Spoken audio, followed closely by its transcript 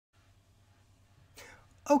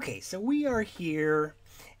Okay, so we are here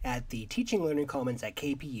at the Teaching Learning Commons at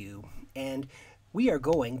KPU, and we are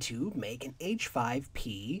going to make an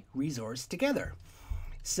H5P resource together.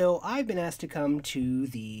 So I've been asked to come to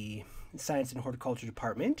the Science and Horticulture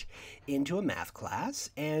Department into a math class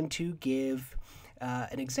and to give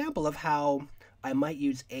an example of how I might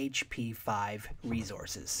use HP5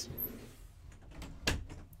 resources.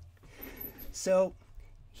 So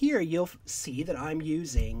here you'll see that I'm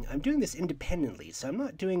doing this independently. So I'm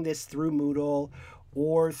not doing this through Moodle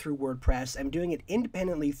or through WordPress. I'm doing it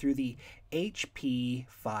independently through the hp5.org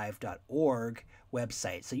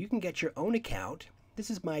website. So you can get your own account. This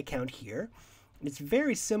is my account here. It's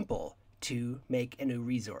very simple to make a new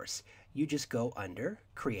resource. You just go under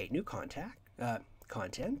Create New Content.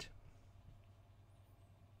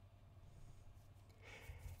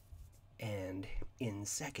 And in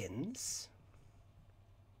seconds,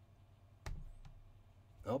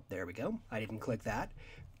 oh, there we go. I didn't click that.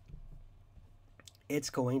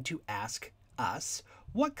 It's going to ask us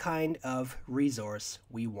what kind of resource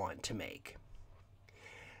we want to make.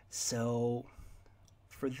 So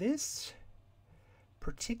for this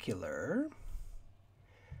particular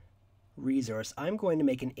resource, I'm going to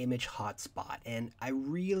make an image hotspot, and I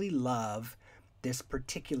really love this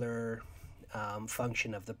particular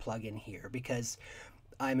function of the plugin here because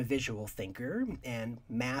I'm a visual thinker and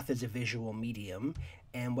math is a visual medium,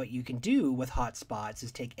 and what you can do with hotspots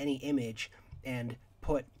is take any image and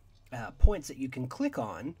put points that you can click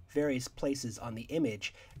on, various places on the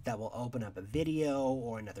image that will open up a video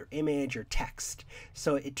or another image or text.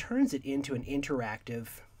 So it turns it into an interactive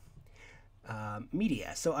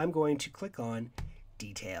media. So I'm going to click on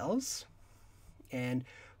Details, and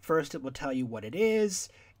first it will tell you what it is.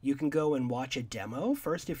 You can go and watch a demo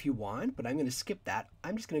first if you want, but I'm going to skip that.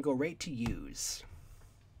 I'm just going to go right to Use.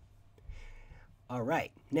 All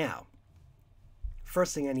right, now,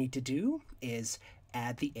 first thing I need to do is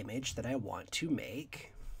add the image that I want to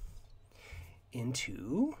make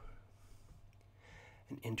into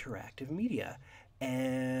an interactive media.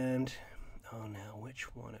 And, oh no,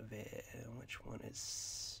 which one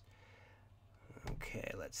is,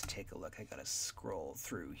 okay, let's take a look. I gotta scroll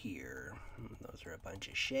through here. Those are a bunch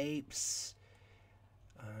of shapes.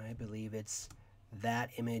 I believe it's that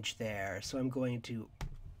image there. So I'm going to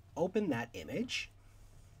open that image,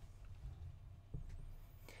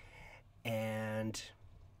 and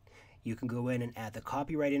you can go in and add the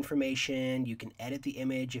copyright information. You can edit the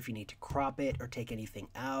image if you need to crop it or take anything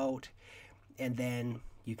out, and then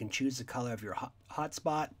you can choose the color of your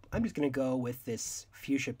hotspot. I'm just going to go with this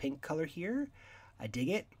fuchsia pink color here. I dig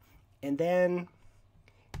it. And then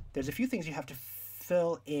there's a few things you have to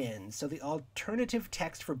fill in. So the alternative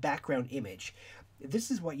text for background image,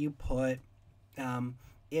 this is what you put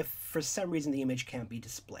if for some reason the image can't be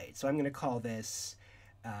displayed. So I'm going to call this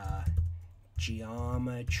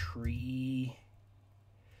geometry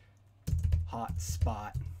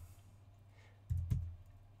hotspot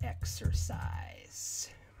exercise.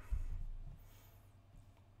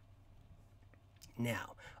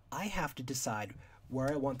 Now, I have to decide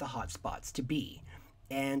where I want the hotspots to be.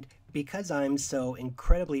 And because I'm so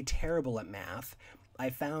incredibly terrible at math, I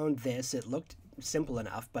found this. It looked simple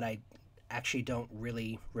enough, but I actually don't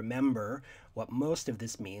really remember what most of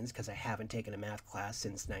this means because I haven't taken a math class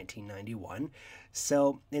since 1991.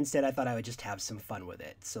 So instead, I thought I would just have some fun with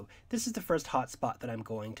it. So this is the first hotspot that I'm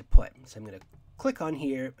going to put. So I'm going to click on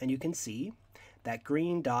here, and you can see that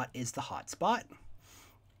green dot is the hotspot.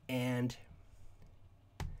 And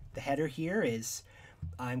the header here is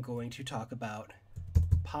I'm going to talk about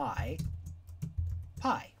pi.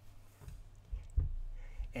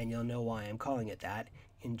 And you'll know why I'm calling it that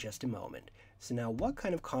in just a moment. So now what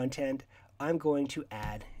kind of content? I'm going to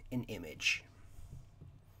add an image.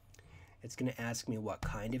 It's going to ask me what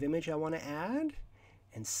kind of image I want to add.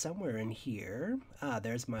 And somewhere in here,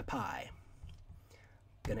 there's my pie. I'm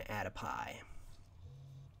going to add a pie.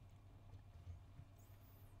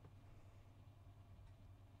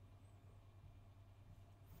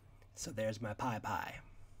 So there's my pie.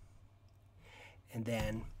 And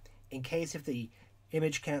then in case if the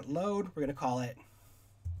image can't load, we're going to call it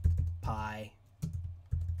pie.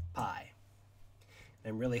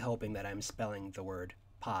 I'm really hoping that I'm spelling the word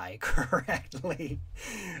pie correctly.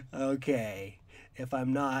 Okay, if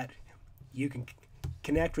I'm not, you can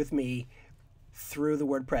connect with me through the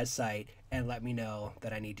WordPress site and let me know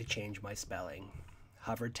that I need to change my spelling.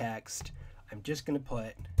 Hover text, I'm just going to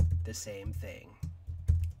put the same thing,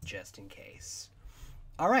 just in case.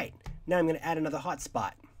 All right, now I'm going to add another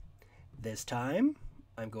hotspot. This time,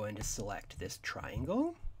 I'm going to select this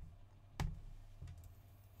triangle.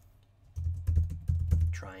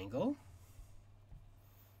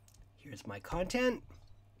 Here's my content,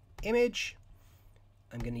 image.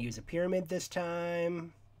 I'm going to use a pyramid this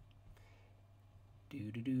time.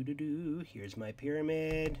 Here's my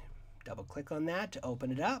pyramid. Double click on that to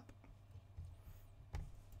open it up.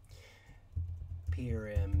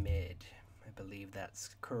 Pyramid. I believe that's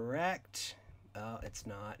correct. Oh, it's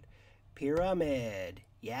not. Pyramid.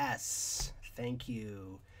 Yes. Thank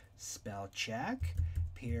you. Spell check.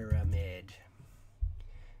 Pyramid.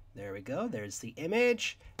 There we go. There's the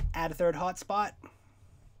image. Add a third hotspot.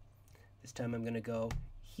 This time I'm going to go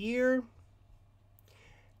here.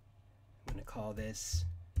 I'm going to call this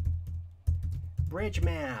Bridge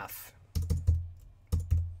Math. I'm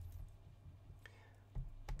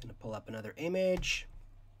going to pull up another image.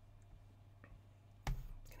 I'm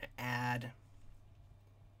going to add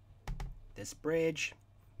this bridge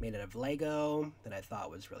made out of Lego that I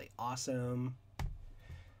thought was really awesome.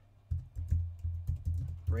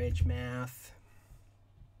 Bridge Math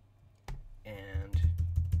and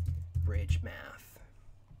Bridge Math.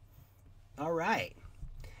 All right.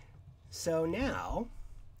 So now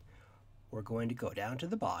we're going to go down to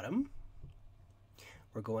the bottom.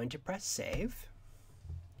 We're going to press save,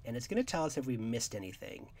 and it's going to tell us if we missed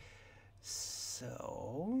anything.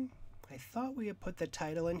 So I thought we had put the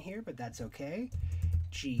title in here, but that's okay.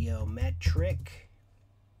 Geometric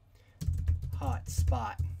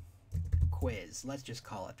Hotspot Quiz. Let's just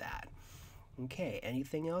call it that. Okay,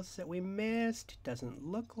 anything else that we missed? Doesn't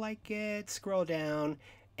look like it. Scroll down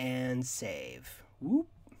and save. Whoop.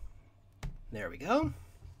 There we go.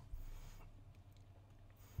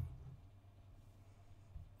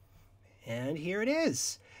 And here it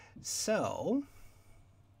is. So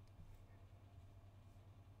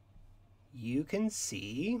you can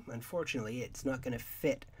see, unfortunately, it's not going to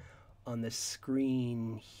fit on the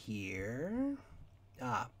screen here.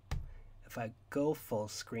 If I go full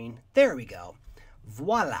screen, there we go.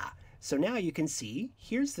 Voila. So now you can see,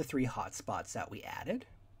 here's the 3 hotspots that we added.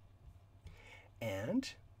 And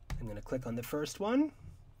I'm going to click on the first one.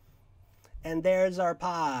 And there's our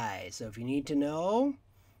pie. So if you need to know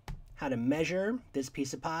how to measure this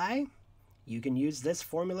piece of pie, you can use this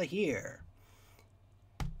formula here.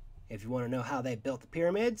 If you want to know how they built the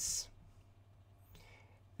pyramids,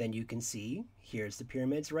 then you can see, here's the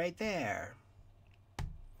pyramids right there.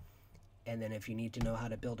 And then if you need to know how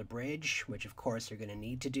to build a bridge, which of course you're going to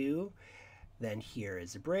need to do, then here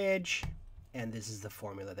is a bridge, and this is the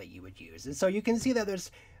formula that you would use. And so you can see that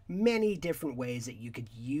there's many different ways that you could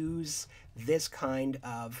use this kind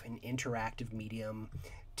of an interactive medium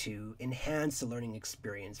to enhance the learning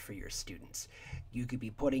experience for your students. You could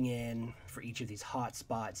be putting in, for each of these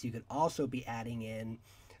hotspots, you could also be adding in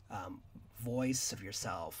voice of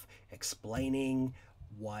yourself, explaining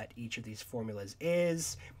what each of these formulas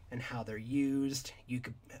is and how they're used. You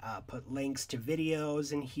could put links to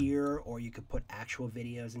videos in here, or you could put actual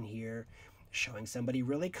videos in here showing somebody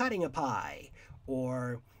really cutting a pie,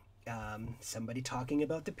 or somebody talking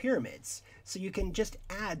about the pyramids. So you can just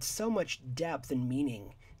add so much depth and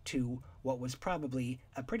meaning to what was probably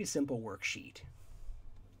a pretty simple worksheet.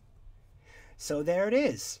 So there it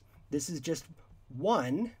is. This is just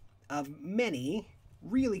one of many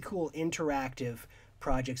really cool interactive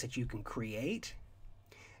projects that you can create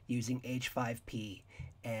using H5P.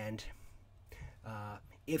 And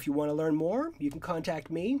if you want to learn more, you can contact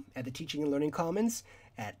me at the Teaching and Learning Commons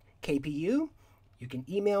at KPU. You can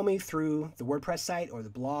email me through the WordPress site or the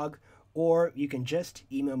blog, or you can just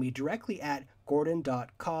email me directly at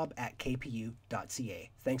gordon.cobb@kpu.ca.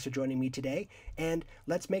 Thanks for joining me today, and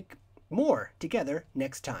let's make more together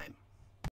next time.